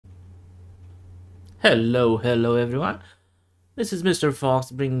Hello everyone. This is Mr.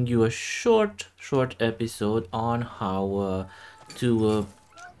 Fox bringing you a short episode on how to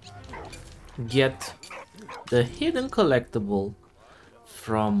get the hidden collectible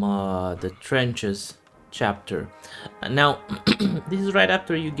from the trenches chapter. Now, this is right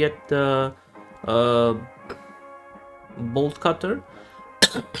after you get the uh, bolt cutter.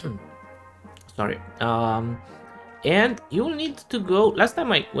 Sorry. And you'll need to go. Last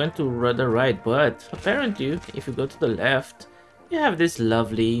time I went to the right, but apparently if you go to the left, you have this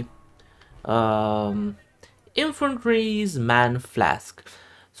lovely Infantryman Flask.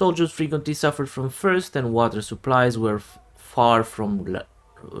 Soldiers frequently suffered from thirst and water supplies were far from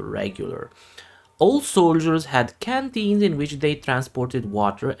regular. All soldiers had canteens in which they transported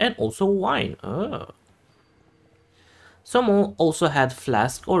water and also wine. Some also had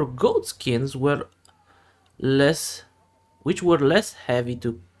flasks or goat skins which were less heavy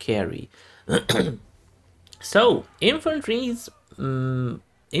to carry. So, infantryman's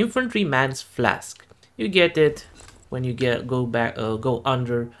flask. You get it when you go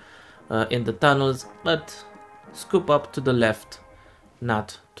under in the tunnels, but scoop up to the left,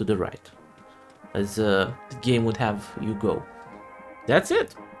 not to the right, as the game would have you go. That's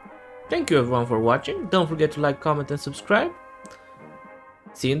it. Thank you everyone for watching. Don't forget to like, comment, and subscribe.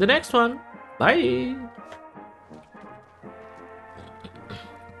 See you in the next one. Bye.